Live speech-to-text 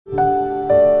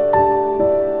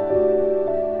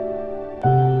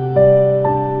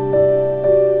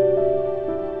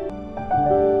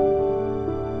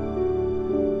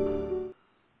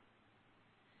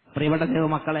പ്രിയപ്പെട്ട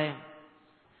ദൈവമക്കളെ,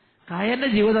 കായന്റെ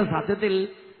ജീവിതം സത്യത്തിൽ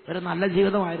ഒരു നല്ല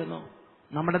ജീവിതമായിരുന്നു.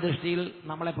 നമ്മുടെ ദൃഷ്ടിയിൽ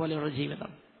നമ്മളെപ്പോലെയുള്ള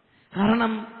ജീവിതം.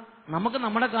 കാരണം നമുക്ക്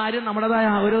നമ്മുടെ കാര്യം, നമ്മുടേതായ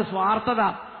ഒരു സ്വാർത്ഥത,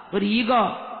 ഒരു ഈഗോ,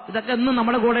 ഇതൊക്കെ എന്നും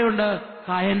നമ്മുടെ കൂടെയുണ്ട്.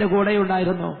 കായന്റെ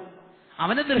കൂടെയുണ്ടായിരുന്നു.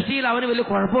 അവന്റെ ദൃഷ്ടിയിൽ അവന് വലിയ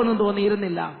കുഴപ്പമൊന്നും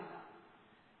തോന്നിയിരുന്നില്ല.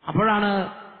 അപ്പോഴാണ്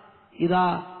ഇതാ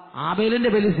ആബേലിന്റെ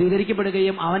ബലി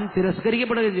സ്വീകരിക്കപ്പെടുകയും അവൻ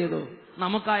തിരസ്കരിക്കപ്പെടുകയും ചെയ്തു.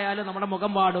 നമുക്കായാലും നമ്മുടെ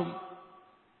മുഖം വാടും.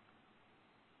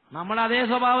 നമ്മുടെ അതേ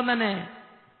സ്വഭാവം തന്നെ.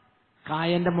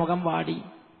 കായന്റെ മുഖം വാടി.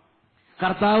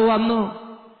 കർത്താവ് വന്നു.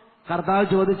 കർത്താവ്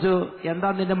ചോദിച്ചു, എന്താ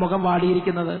നിന്റെ മുഖം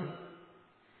വാടിയിരിക്കുന്നത്?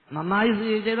 നന്നായി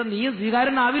ചെയ്ത നീ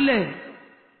സ്വീകാരനാവില്ലേ?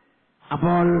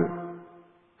 അപ്പോൾ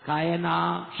കായൻ ആ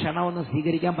ക്ഷണമൊന്നും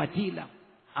സ്വീകരിക്കാൻ പറ്റിയില്ല.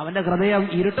 അവന്റെ ഹൃദയം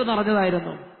ഇരുട്ട്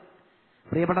നിറഞ്ഞതായിരുന്നു.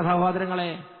 പ്രിയപ്പെട്ട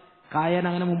സഹോദരങ്ങളെ, കായൻ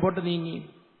അങ്ങനെ മുമ്പോട്ട് നീങ്ങി.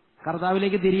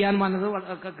 കർത്താവിലേക്ക് തിരിയാൻ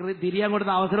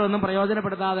കൊടുത്ത അവസരമൊന്നും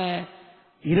പ്രയോജനപ്പെടുത്താതെ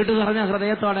ഇരുട്ട് നിറഞ്ഞ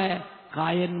ഹൃദയത്തോടെ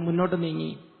കായൻ മുന്നോട്ട്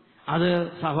നീങ്ങി. അത്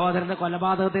സഹോദരന്റെ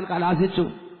കൊലപാതകത്തിൽ കലാശിച്ചു.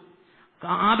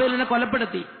 ആബേലിനെ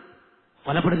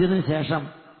കൊലപ്പെടുത്തിയതിനു ശേഷം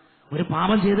ഒരു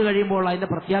പാപം ചെയ്തു കഴിയുമ്പോൾ അതിന്റെ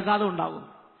പ്രത്യാഘാതം ഉണ്ടാകും.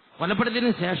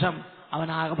 കൊലപ്പെടുത്തിയതിനു ശേഷം അവൻ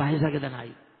ആകെ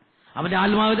ഭയചകിതനായി. അവന്റെ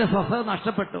ആത്മാവിന്റെ സ്വസ്ഥത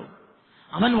നഷ്ടപ്പെട്ടു.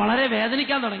 അവൻ വളരെ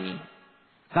വേദനിക്കാൻ തുടങ്ങി.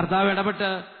 കർത്താവ് ഇടപെട്ട്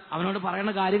അവനോട്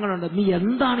പറയുന്ന കാര്യങ്ങളുണ്ട്. നീ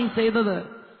എന്താണ് ഈ ചെയ്തത്?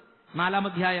 4-ാം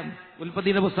അധ്യായം,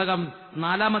 ഉൽപ്പത്തിയുടെ പുസ്തകം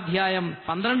 4-ാം അധ്യായം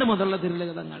 12 മുതലുള്ള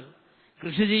തിരുലിഖിതങ്ങൾ.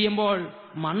 കൃഷി ചെയ്യുമ്പോൾ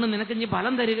മണ്ണ് നിനക്ക് ഇനി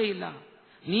ഫലം തരികയില്ല.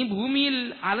 നീ ഭൂമിയിൽ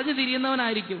അലഞ്ഞു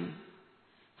തിരിയുന്നവനായിരിക്കും.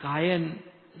 കായൻ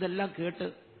ഇതെല്ലാം കേട്ട്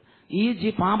ഈ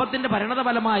പാപത്തിന്റെ പരിണത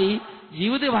ഫലമായി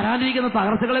ജീവിതത്തിൽ വരാനിരിക്കുന്ന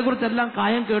തകർച്ചകളെ കുറിച്ചെല്ലാം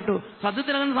കായൻ കേട്ടു.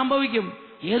 സത്യത്തിൽ അങ്ങനെ സംഭവിക്കും.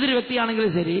 ഏതൊരു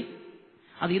വ്യക്തിയാണെങ്കിലും ശരി,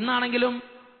 അത് ഇന്നാണെങ്കിലും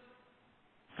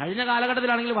കഴിഞ്ഞ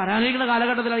കാലഘട്ടത്തിലാണെങ്കിലും വരാനിരിക്കുന്ന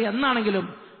കാലഘട്ടത്തിലാണെങ്കിലും എന്നാണെങ്കിലും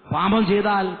പാപം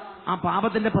ചെയ്താൽ ആ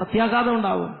പാപത്തിന്റെ പ്രത്യാഘാതം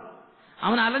ഉണ്ടാവും.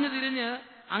 അവൻ അലഞ്ഞു തിരിഞ്ഞ്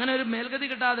അങ്ങനെ ഒരു മേൽഗതി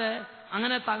കിട്ടാതെ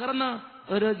അങ്ങനെ തകർന്ന്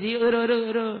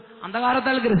ഒരു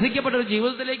അന്ധകാരത്താൽ ഗ്രസിക്കപ്പെട്ട ഒരു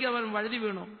ജീവിതത്തിലേക്ക് അവൻ വഴുതി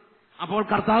വീണു. അപ്പോൾ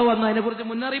കർത്താവ് വന്ന് അതിനെക്കുറിച്ച്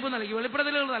മുന്നറിയിപ്പ് നൽകി,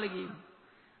 വെളിപ്പെടുത്തലുകൾ നൽകി.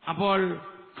 അപ്പോൾ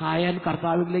കായൻ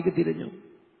കർത്താവിലേക്ക് തിരിഞ്ഞു.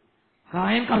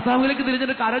 കായൻ കർത്താവിലേക്ക്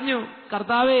തിരിഞ്ഞിട്ട് കരഞ്ഞു,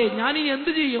 കർത്താവേ, ഞാനിനി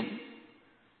എന്ത് ചെയ്യും?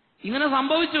 ഇങ്ങനെ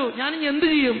സംഭവിച്ചു, ഞാനിനി എന്ത്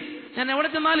ചെയ്യും? ഞാൻ എവിടെ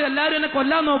ചെന്നാലും എല്ലാവരും എന്നെ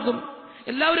കൊല്ലാൻ നോക്കും,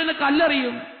 എല്ലാവരും എന്നെ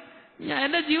കല്ലെറിയും.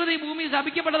 എന്റെ ജീവിതം ഈ ഭൂമി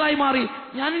ശപിക്കപ്പെട്ടതായി മാറി.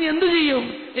 ഞാനിനി എന്ത് ചെയ്യും?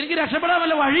 എനിക്ക് രക്ഷപ്പെടാൻ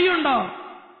വല്ല വഴിയുണ്ടോ?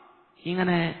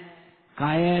 ഇങ്ങനെ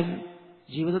കായൻ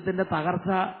ജീവിതത്തിന്റെ തകർച്ച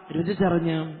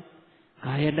രുചിച്ചറിഞ്ഞ്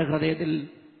കായന്റെ ഹൃദയത്തിൽ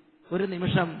ഒരു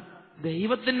നിമിഷം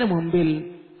ദൈവത്തിന്റെ മുമ്പിൽ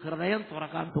ഹൃദയം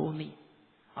തുറക്കാൻ തോന്നി.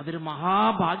 അതൊരു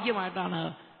മഹാഭാഗ്യമായിട്ടാണ്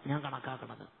ഞാൻ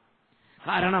കണക്കാക്കുന്നത്.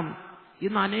 കാരണം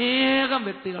ഇന്ന് അനേകം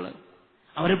വ്യക്തികൾ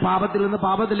അവർ പാപത്തിൽ നിന്ന്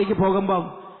പാപത്തിലേക്ക് പോകുമ്പം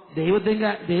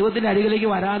ദൈവത്തിന്റെ അരികിലേക്ക്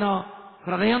വരാനോ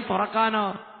ഹൃദയം തുറക്കാനോ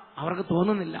അവർക്ക്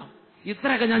തോന്നുന്നില്ല.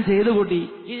 ഇത്രയൊക്കെ ഞാൻ ചെയ്തു കൂട്ടി,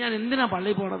 ഇനി ഞാൻ എന്തിനാ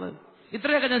പള്ളിയിൽ പോണത്?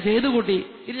 ഇത്രയൊക്കെ ഞാൻ ചെയ്തു കൂട്ടി,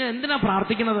 ഇനി ഞാൻ എന്തിനാ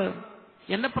പ്രാർത്ഥിക്കുന്നത്?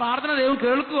 എന്റെ പ്രാർത്ഥന ദൈവം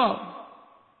കേൾക്കുവോ?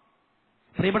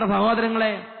 പ്രിയപ്പെട്ട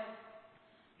സഹോദരങ്ങളെ,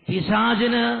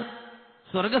 പിശാചിന്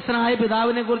സ്വർഗസ്ഥനായ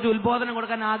പിതാവിനെ കുറിച്ച് ഉത്ബോധനം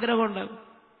കൊടുക്കാൻ ആഗ്രഹമുണ്ട്.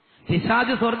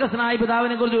 പിശാച് സ്വർഗസ്ഥനായ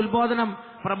പിതാവിനെ കുറിച്ച്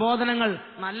പ്രബോധനങ്ങൾ,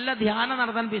 നല്ല ധ്യാനം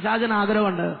നടത്താൻ പിശാചിന്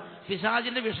ആഗ്രഹമുണ്ട്.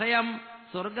 പിശാചിന്റെ വിഷയം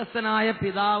സ്വർഗസ്ഥനായ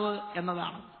പിതാവ്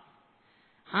എന്നതാണ്.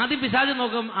 ആദ്യം പിശാച്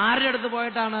നോക്കും ആരുടെ അടുത്ത്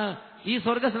പോയിട്ടാണ് ഈ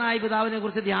സ്വർഗസ്ഥനായ പിതാവിനെ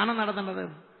കുറിച്ച് ധ്യാനം നടത്തേണ്ടത്.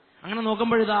 അങ്ങനെ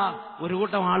നോക്കുമ്പോഴിതാ ഒരു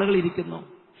കൂട്ടം ആളുകൾ ഇരിക്കുന്നു.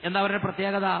 എന്താ അവരുടെ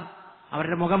പ്രത്യേകത?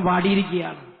 അവരുടെ മുഖം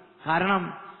വാടിയിരിക്കുകയാണ്. കാരണം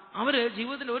അവര്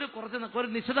ജീവിതത്തിൽ ഒരു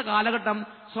നിശ്ചിത കാലഘട്ടം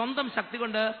സ്വന്തം ശക്തി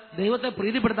കൊണ്ട് ദൈവത്തെ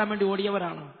പ്രീതിപ്പെടുത്താൻ വേണ്ടി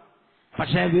ഓടിയവരാണ്.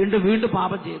 പക്ഷേ വീണ്ടും വീണ്ടും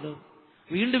പാപം ചെയ്തു,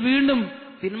 വീണ്ടും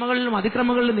തിന്മകളിലും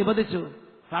അതിക്രമങ്ങളിലും നിബന്ധിച്ചു,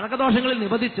 കഴകദോഷങ്ങളിൽ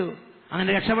നിബന്ധിച്ചു. അങ്ങനെ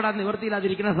രക്ഷപ്പെടാൻ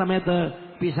നിവൃത്തിയില്ലാതിരിക്കുന്ന സമയത്ത്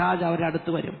പിശാച് അവരുടെ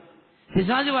അടുത്ത് വരും.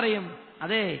 പിശാച് പറയും,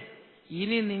 അതെ,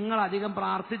 ഇനി നിങ്ങൾ അധികം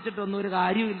പ്രാർത്ഥിച്ചിട്ടൊന്നും ഒരു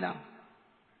കാര്യമില്ല.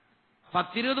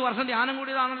 10-20 വർഷം ധ്യാനം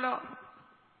കൂടിയതാണല്ലോ,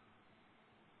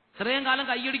 ഇത്രയും കാലം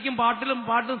കൈയടിക്കും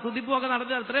പാട്ടും സ്തുതിപ്പും ഒക്കെ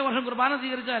നടത്തി ഇത്രയും വർഷം കുർബാന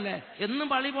സ്വീകരിച്ചതല്ലേ, എന്നും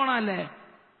പള്ളി പോണല്ലേ,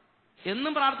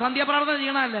 എന്നും സന്ധ്യാപ്രാർത്ഥന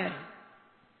ചെയ്യണല്ലേ,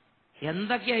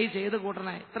 എന്തൊക്കെയായി ചെയ്ത്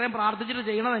കൂട്ടണേ, ഇത്രയും പ്രാർത്ഥിച്ചിട്ട്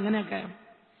ചെയ്യണത് എങ്ങനെയൊക്കെ,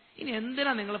 ഇനി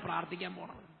എന്തിനാ നിങ്ങൾ പ്രാർത്ഥിക്കാൻ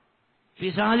പോണത്?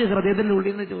 പിശാച് ഹൃദയത്തിന്റെ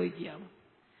ഉള്ളിൽ നിന്ന് ചോദിക്കുകയാണ്.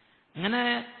 അങ്ങനെ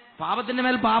പാപത്തിന്റെ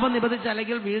മേൽ പാപം നിബന്ധിച്ച്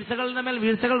അല്ലെങ്കിൽ വീഴ്ചകളുടെ മേൽ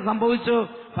വീഴ്ചകൾ സംഭവിച്ചു,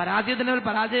 പരാജയത്തിന്റെ മേൽ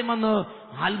പരാജയം വന്നു,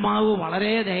 ആത്മാവ്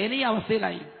വളരെ ദയനീയ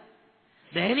അവസ്ഥയിലായി.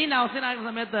 ദയനീയ അവസ്ഥയിലായ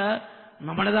സമയത്ത്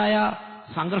നമ്മുടേതായ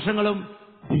സംഘർഷങ്ങളും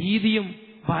ഭീതിയും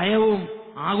ഭയവും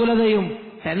ആകുലതയും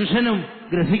ടെൻഷനും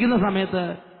ഗ്രസിക്കുന്ന സമയത്ത്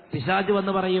പിശാച്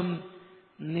വന്ന് പറയും,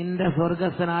 നിന്റെ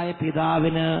സ്വർഗസ്ഥനായ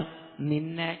പിതാവിന്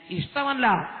നിന്നെ ഇഷ്ടമല്ല.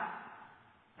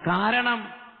 കാരണം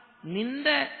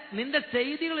നിന്റെ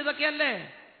ചെയ്തികൾ ഇതൊക്കെയല്ലേ,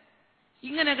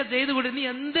 ഇങ്ങനെയൊക്കെ ചെയ്തു കൂടി നീ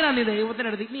എന്തിനാ നീ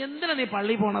ദൈവത്തിനടുത്ത്, നീ എന്തിനാ നീ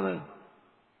പള്ളി പോണത്?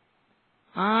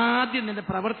 ആദ്യം നിന്റെ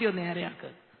പ്രവൃത്തി ഒന്ന് നേരെയാക്ക്,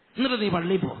 എന്നിട്ട് നീ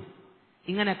പള്ളി പോ.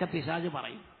 ഇങ്ങനെയൊക്കെ പിശാച്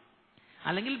പറയും.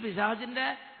 അല്ലെങ്കിൽ പിശാചിന്റെ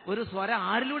ഒരു സ്വരം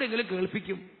ആരിലൂടെയെങ്കിലും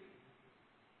കേൾപ്പിക്കും.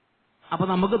 അപ്പൊ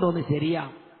നമുക്ക് തോന്നി, ശരിയാ,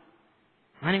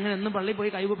 ഞാനിങ്ങനെ എന്നും പള്ളിയിൽ പോയി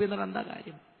കൈകൂപ്പി എന്നിട്ട് എന്താ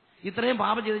കാര്യം, ഇത്രയും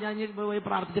പാപം ചെയ്ത് ഞാൻ പോയി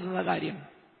പ്രാർത്ഥിച്ചിട്ടുള്ള കാര്യം.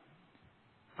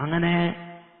 അങ്ങനെ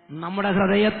നമ്മുടെ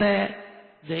ഹൃദയത്തെ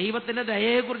ദൈവത്തിന്റെ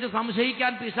ദയയെക്കുറിച്ച്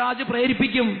സംശയിക്കാൻ പിശാച്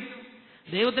പ്രേരിപ്പിക്കും.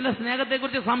 ദൈവത്തിന്റെ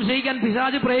സ്നേഹത്തെക്കുറിച്ച് സംശയിക്കാൻ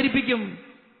പിശാച് പ്രേരിപ്പിക്കും.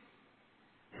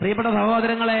 പ്രിയപ്പെട്ട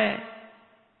സഹോദരങ്ങളെ,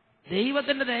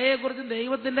 ദൈവത്തിന്റെ ദയയെക്കുറിച്ചും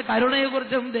ദൈവത്തിന്റെ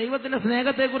കരുണയെക്കുറിച്ചും ദൈവത്തിന്റെ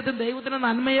സ്നേഹത്തെക്കുറിച്ചും ദൈവത്തിന്റെ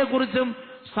നന്മയെക്കുറിച്ചും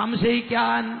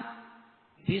സംശയിക്കാൻ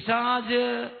പിശാച്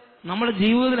നമ്മുടെ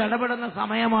ജീവിതത്തിൽ ഇടപെടുന്ന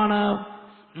സമയമാണ്.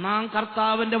 നാം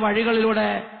കർത്താവിന്റെ വഴികളിലൂടെ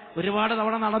ഒരുപാട്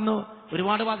തവണ നടന്നു,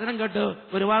 ഒരുപാട് വചനം കേട്ടു,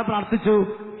 ഒരുപാട് പ്രാർത്ഥിച്ചു,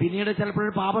 പിന്നീട് ചിലപ്പോൾ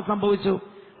പാപം സംഭവിച്ചു,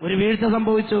 ഒരു വീഴ്ച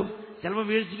സംഭവിച്ചു, ചിലപ്പോൾ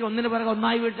വീഴ്ചയ്ക്ക് ഒന്നിനു പിറകെ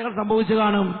ഒന്നായി വീഴ്ചകൾ സംഭവിച്ചു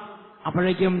കാണും.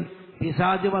 അപ്പോഴേക്കും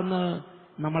പിശാച് വന്ന്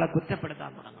നമ്മളെ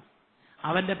കുറ്റപ്പെടുത്താൻ തുടങ്ങും.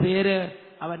 അവന്റെ പേര്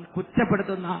അവൻ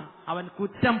കുറ്റപ്പെടുത്തുന്ന, അവൻ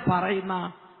കുറ്റം പറയുന്ന,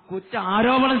 കുറ്റ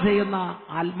ആരോപണം ചെയ്യുന്ന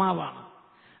ആത്മാവാണ്.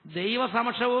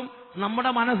 ദൈവസമക്ഷവും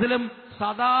നമ്മുടെ മനസ്സിലും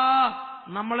സദാ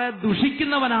നമ്മളെ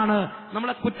ദുഷിക്കുന്നവനാണ്,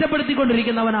 നമ്മളെ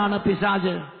കുറ്റപ്പെടുത്തിക്കൊണ്ടിരിക്കുന്നവനാണ്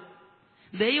പിശാച്.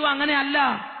 ദൈവം അങ്ങനെയല്ല,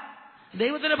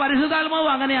 ദൈവത്തിന്റെ പരിശുദ്ധാത്മാവ്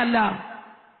അങ്ങനെയല്ല.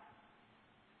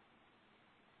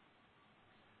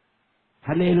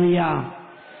 Hallelujah,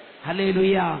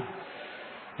 hallelujah.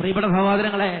 പ്രിയപ്പെട്ട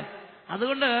സഹോദരങ്ങളെ,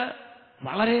 അതുകൊണ്ട്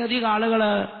വളരെയധികം ആളുകൾ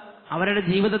അവരുടെ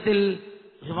ജീവിതത്തിൽ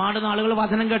ഒരുപാട് നാളുകൾ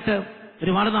വചനം കേട്ട്,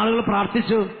 ഒരുപാട് നാളുകൾ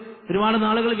പ്രാർത്ഥിച്ചു, ഒരുപാട്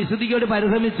നാളുകൾ വിശുദ്ധിക്ക് വേണ്ടി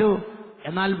പരിശ്രമിച്ചു.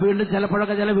 എന്നാൽ വീണ്ടും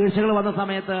ചിലപ്പോഴൊക്കെ ചില വീഴ്ചകൾ വന്ന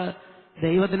സമയത്ത്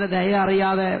ദൈവത്തിന്റെ ദയ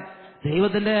അറിയാതെ,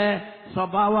 ദൈവത്തിന്റെ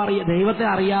സ്വഭാവം ദൈവത്തെ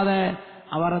അറിയാതെ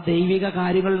അവർ ദൈവിക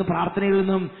കാര്യങ്ങളിൽ നിന്നും പ്രാർത്ഥനയിൽ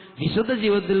നിന്നും വിശുദ്ധ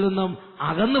ജീവിതത്തിൽ നിന്നും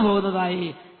അകന്നു പോകുന്നതായി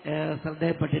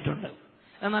ശ്രദ്ധയപ്പെട്ടിട്ടുണ്ട്.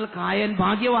 എന്നാൽ കായൻ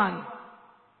ഭാഗ്യവാൻ,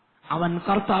 അവൻ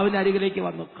കർത്താവിന്റെ അരികിലേക്ക്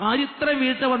വന്നു. ഇത്ര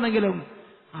വീഴ്ച വന്നെങ്കിലും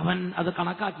അവൻ അത്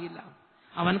കണക്കാക്കിയില്ല.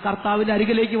 അവൻ കർത്താവിന്റെ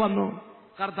അരികിലേക്ക് വന്നു.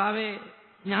 കർത്താവേ,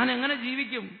 ഞാൻ എങ്ങനെ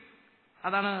ജീവിക്കും?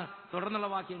 അതാണ് തുടർന്നുള്ള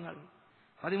വാക്യങ്ങൾ.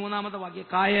 13-ാമത്തെ വാക്യം,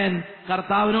 കായൻ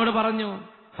കർത്താവിനോട് പറഞ്ഞു.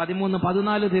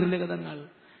 13-14 തിരുലിഖിതങ്ങൾ.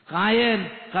 കായൻ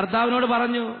കർത്താവിനോട്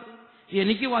പറഞ്ഞു,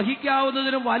 എനിക്ക്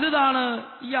വഹിക്കാവുന്നതിനും വലുതാണ്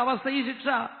ഈ അവസ്ഥ, ഈ ശിക്ഷ.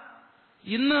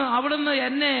 ഇന്ന് അവിടുന്ന്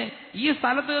എന്നെ ഈ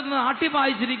സ്ഥലത്ത് നിന്ന്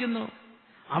ആട്ടിപ്പായിച്ചിരിക്കുന്നു.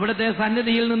 അവിടുത്തെ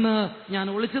സന്നിധിയിൽ നിന്ന് ഞാൻ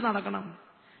ഒളിച്ചു നടക്കണം.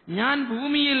 ഞാൻ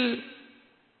ഭൂമിയിൽ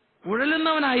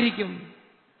ഉഴലുന്നവനായിരിക്കും.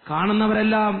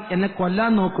 കാണുന്നവരെല്ലാം എന്നെ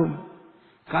കൊല്ലാൻ നോക്കും.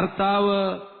 കർത്താവ്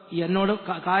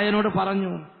കായനോട്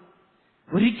പറഞ്ഞു,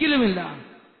 ഒരിക്കലുമില്ല.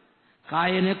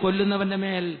 കായനെ കൊല്ലുന്നവന്റെ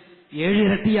മേൽ 7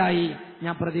 ഇരട്ടിയായി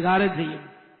ഞാൻ പ്രതികാരം ചെയ്യും.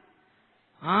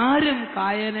 ആരും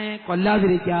കായനെ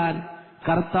കൊല്ലാതിരിക്കാൻ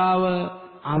കർത്താവ്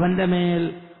അവന്റെ മേൽ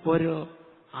ഒരു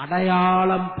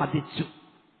അടയാളം പതിച്ചു.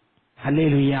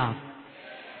 ഹല്ലേലൂയ.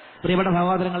 പ്രിയപ്പെട്ട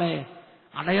സഹോദരങ്ങളെ,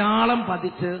 അടയാളം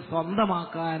പതിച്ച്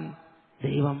സ്വന്തമാക്കാൻ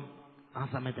ദൈവം ആ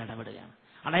സമയത്ത് ഇടപെടുകയാണ്.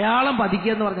 അടയാളം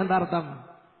പതിക്കുക എന്ന് പറഞ്ഞ എന്താ അർത്ഥം?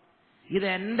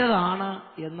 ഇതെന്റേതാണ്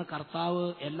എന്ന് കർത്താവ്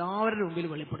എല്ലാവരുടെ മുമ്പിൽ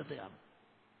വെളിപ്പെടുത്തുകയാണ്.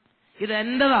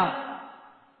 ഇതെന്റേതാ.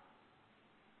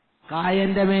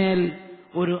 കായന്റെ മേൽ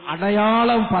ഒരു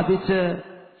അടയാളം പതിച്ച്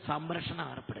സംരക്ഷണം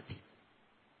ഏർപ്പെടുത്തി.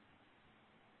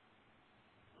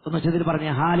 ഒന്ന് ഉച്ചത്തിൽ പറഞ്ഞ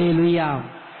ഹല്ലേലൂയ.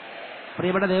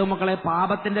 പ്രിയപ്പെട്ട ദൈവമക്കളെ,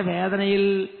 പാപത്തിന്റെ വേദനയിൽ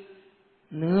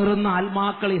നീറുന്ന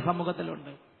ആത്മാക്കൾ ഈ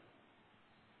സമൂഹത്തിലുണ്ട്.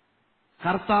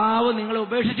 കർത്താവ് നിങ്ങളെ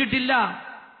ഉപേക്ഷിച്ചിട്ടില്ല.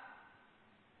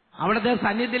 അവിടുത്തെ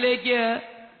സന്നിധിയിലേക്ക്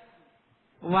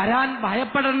വരാൻ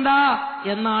ഭയപ്പെടണ്ട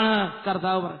എന്നാണ്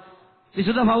കർത്താവ് പറഞ്ഞത്.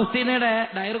 വിശുദ്ധ ഫൗസ്തീനയുടെ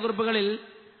ഡയറി കുറിപ്പുകളിൽ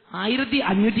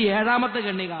 1507-ാമത്തെ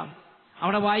ഖണ്ഡിക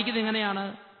അവിടെ വായിക്കുന്നത് ഇങ്ങനെയാണ്: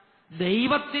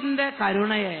 ദൈവത്തിന്റെ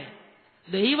കരുണയെ,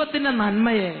 ദൈവത്തിന്റെ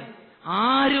നന്മയെ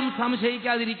ആരും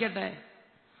സംശയിക്കാതിരിക്കട്ടെ.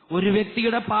 ഒരു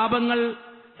വ്യക്തിയുടെ പാപങ്ങൾ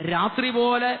രാത്രി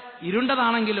പോലെ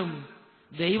ഇരുണ്ടതാണെങ്കിലും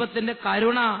ദൈവത്തിന്റെ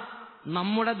കരുണ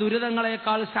നമ്മുടെ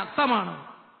ദുരിതങ്ങളെക്കാൾ ശക്തമാണ്.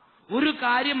 ഒരു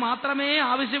കാര്യം മാത്രമേ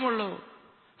ആവശ്യമുള്ളൂ: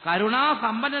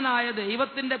 കരുണാസമ്പന്നനായ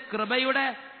ദൈവത്തിന്റെ കൃപയുടെ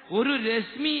ഒരു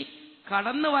രശ്മി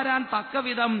കടന്നു വരാൻ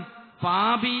തക്കവിധം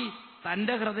പാപി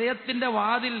തന്റെ ഹൃദയത്തിന്റെ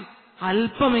വാതിൽ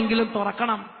അല്പമെങ്കിലും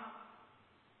തുറക്കണം.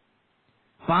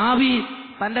 പാപി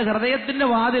തന്റെ ഹൃദയത്തിന്റെ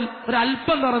വാതിൽ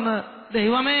ഒരല്പം തുറന്ന്,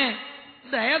 ദൈവമേ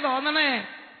ദയ തോന്നണേ,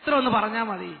 ഇത്ര ഒന്ന് പറഞ്ഞാൽ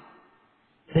മതി.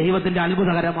 ദൈവത്തിന്റെ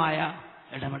അത്ഭുതകരമായ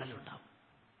ഇടപെടലുണ്ടാവും.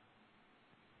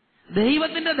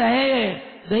 ദൈവത്തിന്റെ ദയയെ,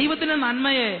 ദൈവത്തിന്റെ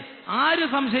നന്മയെ ആരും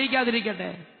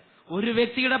സംശയിക്കാതിരിക്കട്ടെ. ഒരു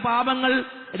വ്യക്തിയുടെ പാപങ്ങൾ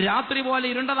രാത്രി പോലെ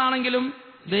ഇരുണ്ടതാണെങ്കിലും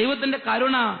ദൈവത്തിന്റെ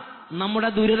കരുണ നമ്മുടെ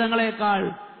ദുരിതങ്ങളെക്കാൾ,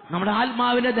 നമ്മുടെ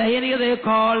ആത്മാവിന്റെ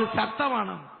ദയനീയതയേക്കാൾ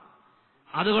ശക്തമാണ്.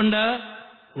 അതുകൊണ്ട്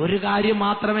ഒരു കാര്യം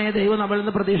മാത്രമേ ദൈവം നമ്മളിൽ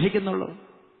നിന്ന് പ്രതീക്ഷിക്കുന്നുള്ളൂ: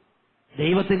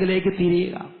 ദൈവത്തിലേക്ക്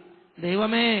തിരിയുക.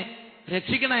 ദൈവമേ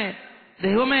രക്ഷിക്കണേ,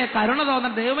 ദൈവമേ കരുണ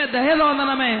തോന്നണം, ദൈവമേ ദയ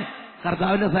തോന്നണമേ.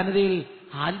 കർത്താവിന്റെ സന്നിധിയിൽ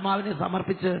ആത്മാവിനെ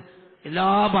സമർപ്പിച്ച്, എല്ലാ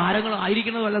ഭാരങ്ങളും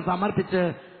ആയിരിക്കുന്നതുമല്ല സമർപ്പിച്ച്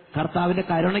കർത്താവിന്റെ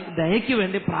ദയയ്ക്ക്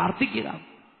വേണ്ടി പ്രാർത്ഥിക്കുക.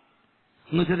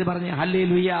 എന്നുവെച്ചത് പറഞ്ഞ്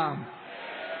ഹല്ലേലൂയ.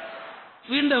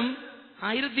 വീണ്ടും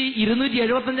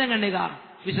 1275 ഖണ്ഡിക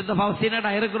വിശുദ്ധ ഫൗസ്റ്റീന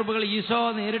ഡയറി കുറിപ്പുകൾ ഈശോ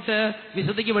നേരിട്ട്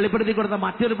വിശുദ്ധിക്ക് വെളിപ്പെടുത്തി കൊടുത്ത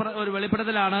മറ്റൊരു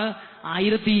വെളിപ്പെടുത്തലാണ്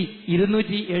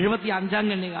 1275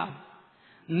 ഖണ്ഡിക.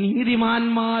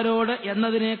 നീതിമാന്മാരോട്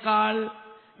എന്നതിനേക്കാൾ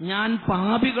ഞാൻ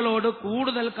പാപികളോട്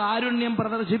കൂടുതൽ കാരുണ്യം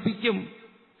പ്രദർശിപ്പിക്കും.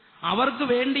 അവർക്ക്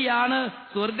വേണ്ടിയാണ്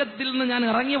സ്വർഗത്തിൽ നിന്ന് ഞാൻ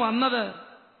ഇറങ്ങി വന്നത്.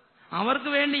 അവർക്ക്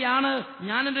വേണ്ടിയാണ്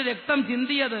ഞാൻ എന്റെ രക്തം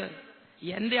ചിന്തിയത്.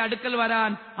 എന്റെ അടുക്കൽ വരാൻ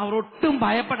അവർ ഒട്ടും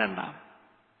ഭയപ്പെടണ്ട.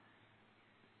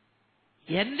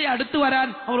 എന്റെ അടുത്ത് വരാൻ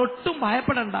അവർ ഒട്ടും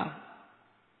ഭയപ്പെടണ്ട.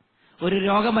 ഒരു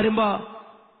രോഗം വരുമ്പോ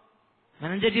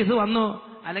മെനിഞ്ചൈറ്റിസ് വന്നു,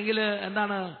 അല്ലെങ്കിൽ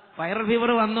വൈറൽ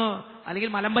ഫീവർ വന്നു, അല്ലെങ്കിൽ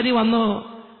മലമ്പനി വന്നു,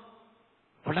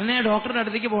 ഉടനെ ഡോക്ടറുടെ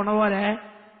അടുത്തേക്ക് പോണ പോലെ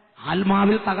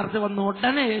ആത്മാവിൽ തകർച്ച വന്നു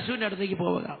ഉടനെ യേശുവിന്റെ അടുത്തേക്ക്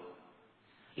പോവുക.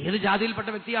 ഏത് ജാതിയിൽപ്പെട്ട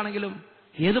വ്യക്തിയാണെങ്കിലും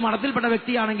ഏത് മതത്തിൽപ്പെട്ട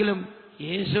വ്യക്തിയാണെങ്കിലും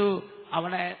യേശു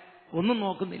അവിടെ ഒന്നും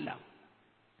നോക്കുന്നില്ല.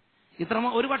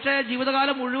 ഒരുപക്ഷെ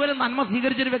ജീവിതകാലം മുഴുവനും നന്മ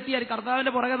സ്വീകരിച്ചൊരു വ്യക്തിയായിരിക്കും,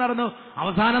 കർത്താവിന്റെ പുറകെ നടന്നു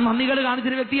അവസാനം നന്ദികേട്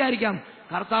കാണിച്ചൊരു വ്യക്തിയായിരിക്കാം.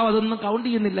 കർത്താവ് അതൊന്നും കൗണ്ട്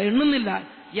ചെയ്യുന്നില്ല, എണ്ണുന്നില്ല.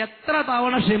 എത്ര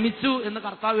തവണ ക്ഷമിച്ചു എന്ന്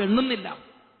കർത്താവ് എണ്ണുന്നില്ല.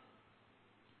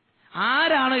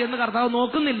 ആരാണ് എന്ന് കർത്താവ്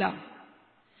നോക്കുന്നില്ല.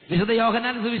 വിശുദ്ധ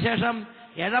യോഹന്നാൻ സുവിശേഷം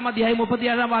 7-ാം അധ്യായം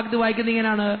 37-ാം വാക്യത്തിൽ വായിക്കുന്ന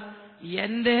ഇങ്ങനെയാണ്: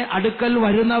 എന്റെ അടുക്കൽ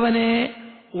വരുന്നവനെ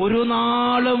ഒരു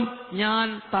നാളും ഞാൻ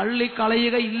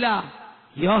തള്ളിക്കളയുകയില്ല.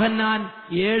 യോഹന്നാൻ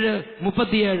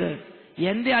 7:37.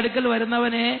 എന്റെ അടുക്കൽ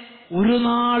വരുന്നവനെ ഒരു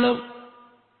നാളും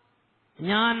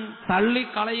ഞാൻ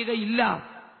തള്ളിക്കളയുകയില്ല.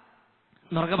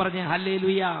 എന്നുറക്കെ പറഞ്ഞേ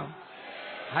ഹല്ലേലൂയ,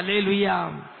 ഹല്ലേലൂയ,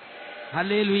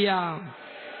 ഹല്ലേലൂയ,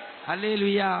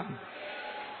 ഹല്ലേലൂയ.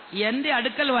 എന്റെ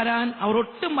അടുക്കൽ വരാൻ അവർ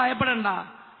ഒട്ടും ഭയപ്പെടണ്ട.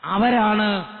 അവരാണ്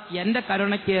എന്റെ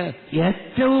കരുണയ്ക്ക്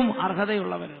ഏറ്റവും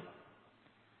അർഹതയുള്ളവർ.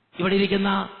 ഇവിടെ ഇരിക്കുന്ന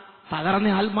തകർന്ന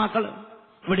ആത്മാക്കൾ,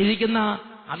 ഇവിടെ ഇരിക്കുന്ന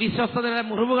അവിശ്വസ്തതയുടെ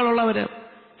മുറിവുകളുള്ളവര്,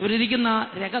 ഇവിടെ ഇരിക്കുന്ന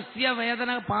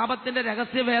രഹസ്യവേദന, പാപത്തിന്റെ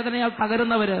രഹസ്യവേദനയാൽ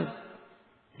തകരുന്നവര്,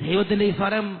 ദൈവത്തിന്റെ ഈ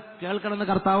സ്വരം കേൾക്കണമെന്ന്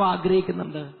കർത്താവ്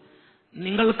ആഗ്രഹിക്കുന്നുണ്ട്.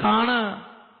 നിങ്ങൾക്കാണ്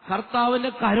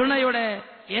കർത്താവിന്റെ കരുണയുടെ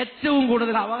ഏറ്റവും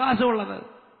കൂടുതൽ അവകാശമുള്ളത്.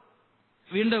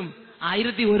 വീണ്ടും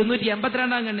 1182-ാം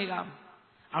ഖണ്ഡിക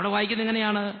അവിടെ വായിക്കുന്നത്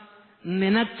എങ്ങനെയാണ്: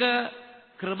 നിനക്ക്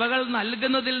കൃപകൾ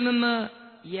നൽകുന്നതിൽ നിന്ന്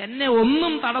എന്നെ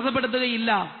ഒന്നും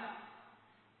തടസ്സപ്പെടുത്തുകയില്ല.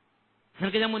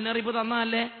 നിനക്ക് ഞാൻ മുന്നറിയിപ്പ്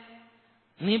തന്നതല്ലേ,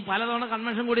 നീ പലതവണ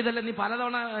കൺവെൻഷൻ കൂടിയതല്ലേ, നീ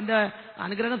പലതവണ എന്റെ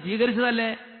അനുഗ്രഹം സ്വീകരിച്ചതല്ലേ,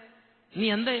 നീ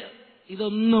എന്താ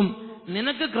ഇതൊന്നും?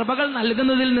 നിനക്ക് കൃപകൾ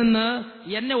നൽകുന്നതിൽ നിന്ന്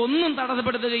എന്നെ ഒന്നും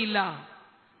തടസ്സപ്പെടുത്തുകയില്ല.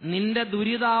 നിന്റെ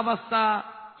ദുരിതാവസ്ഥ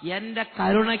എന്റെ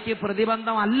കരുണയ്ക്ക്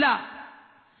പ്രതിബന്ധമല്ല.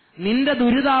 നിന്റെ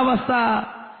ദുരിതാവസ്ഥ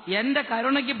എന്റെ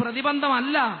കരുണയ്ക്ക്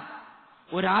പ്രതിബന്ധമല്ല.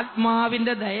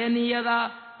 ഒരാത്മാവിന്റെ ദയനീയത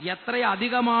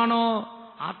എത്രയധികമാണോ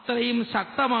അത്രയും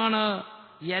ശക്തമാണ്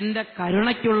എന്റെ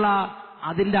കരുണയ്ക്കുള്ള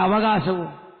അതിന്റെ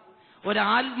അവകാശവും.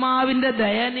 ഒരാത്മാവിന്റെ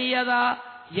ദയനീയത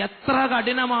എത്ര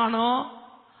കഠിനമാണോ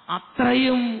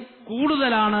അത്രയും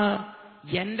കൂടുതലാണ്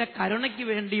എന്റെ കരുണയ്ക്ക്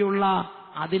വേണ്ടിയുള്ള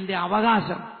അതിന്റെ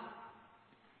അവകാശം.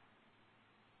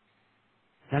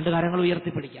 രണ്ട് കാര്യങ്ങൾ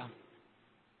ഉയർത്തിപ്പിടിക്കാം.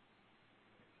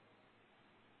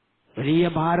 വലിയ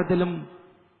ഭാരത്തിലും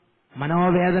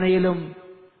മനോവേദനയിലും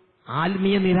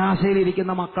ആത്മീയ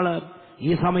നിരാശയിലിരിക്കുന്ന മക്കള് ഈ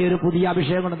സമയം ഒരു പുതിയ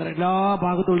അഭിഷേകം കൊണ്ട് എല്ലാ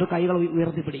ഭാഗത്തുള്ള കൈകൾ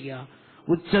ഉയർത്തിപ്പിടിക്കുക.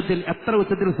 ഉച്ചത്തിൽ, എത്ര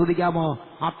ഉച്ചത്തിൽ സ്തുതിക്കാമോ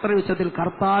അത്ര ഉച്ചത്തിൽ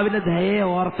കർത്താവിന്റെ ദയയെ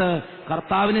ഓർത്ത്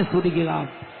കർത്താവിനെ സ്തുതിക്കുക.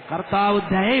 കർത്താവ്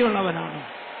ദയയുള്ളവനാണ്.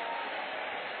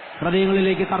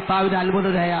 ഹൃദയങ്ങളിലേക്ക് കർത്താവിന്റെ അത്ഭുത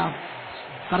ദയ.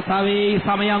 കർത്താവേ, ഈ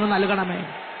സമയം അങ്ങ് നൽകണമേ.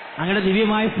 അങ്ങയുടെ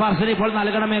ദിവ്യമായ സ്പർശനം ഇപ്പോൾ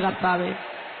നൽകണമേ കർത്താവേ.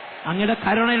 അങ്ങയുടെ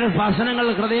കരുണയുടെ സ്പർശനങ്ങൾ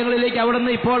ഹൃദയങ്ങളിലേക്ക്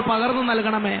അവിടുന്ന് ഇപ്പോൾ പകർന്നു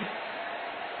നൽകണമേ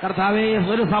കർത്താവേ.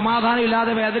 ഒരു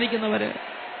സമാധാനമില്ലാതെ വേദനിക്കുന്നവര്,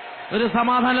 ഒരു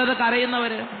സമാധാനമില്ലാതെ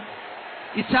കരയുന്നവര്,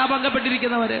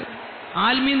 ഇച്ഛാഭംഗപ്പെട്ടിരിക്കുന്നവര്,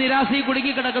 ആത്മീയ നിരാശയിൽ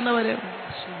കുടുങ്ങിക്കിടക്കുന്നവര്,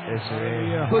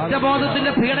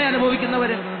 കുറ്റബോധത്തിന്റെ പീഡ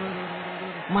അനുഭവിക്കുന്നവര്,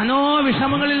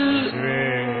 മനോവിഷമങ്ങളിൽ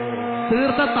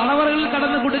തീർത്ത തടവറകളിൽ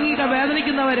കടന്ന് കുടുങ്ങി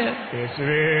വേദനിക്കുന്നവര്,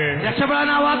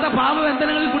 രക്ഷപ്പെടാനാവാത്ത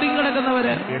പാപബന്ധനങ്ങളിൽ കുടുങ്ങി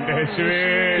കിടക്കുന്നവര്,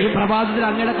 ഈ പ്രഭാതത്തിൽ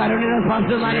അങ്ങയുടെ കരുണയുടെ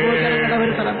സ്പർശനം അനുഭവിക്കാൻ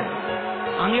ഇടവരുത്തണമേ.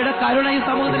 അങ്ങയുടെ കരുണ ഈ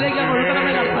സമൂഹത്തിലേക്ക്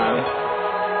ഒഴുകണമേ കർത്താവ്.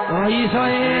 ഓ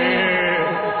ഈശോയെ,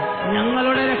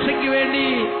 ഞങ്ങളുടെ രക്ഷയ്ക്ക് വേണ്ടി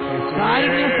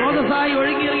കാരുണ്യ സ്രോതസ്സായി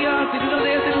ഒഴുകിയിറങ്ങിയ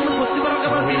തിരുഹൃദയത്തിൽ നിന്നും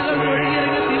പൊത്തിപ്പറക്കപ്പെട്ട തിരുകൾ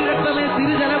ഒഴുകിയിറങ്ങിയ തിരുരക്തമേ,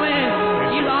 തിരുജലമേ,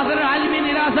 ഈ ദാസര ആത്മീയ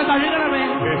നിരാശ കഴുകണമേ,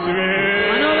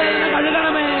 മനോവേദന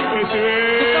കഴുകണമേ,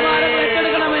 ദുഃഖഭാരങ്ങൾ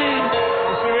ഏറ്റെടുക്കണമേ.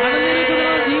 കടന്നിരിക്കുന്ന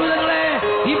ജീവിതങ്ങളെ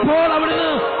ഇപ്പോൾ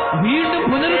അവിടുന്ന് വീണ്ടും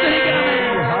പുനരുദ്ധരിക്കണമേ.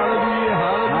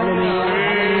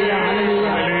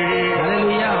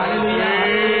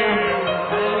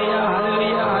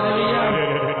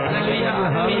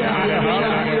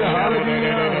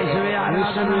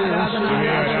 ആരാധന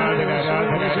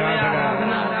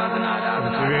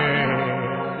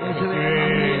യേശുവേ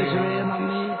നന്ദി യേശുവേ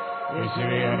നന്ദി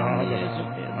യേശുവേ നന്ദി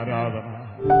യേശുവേ ആരാധന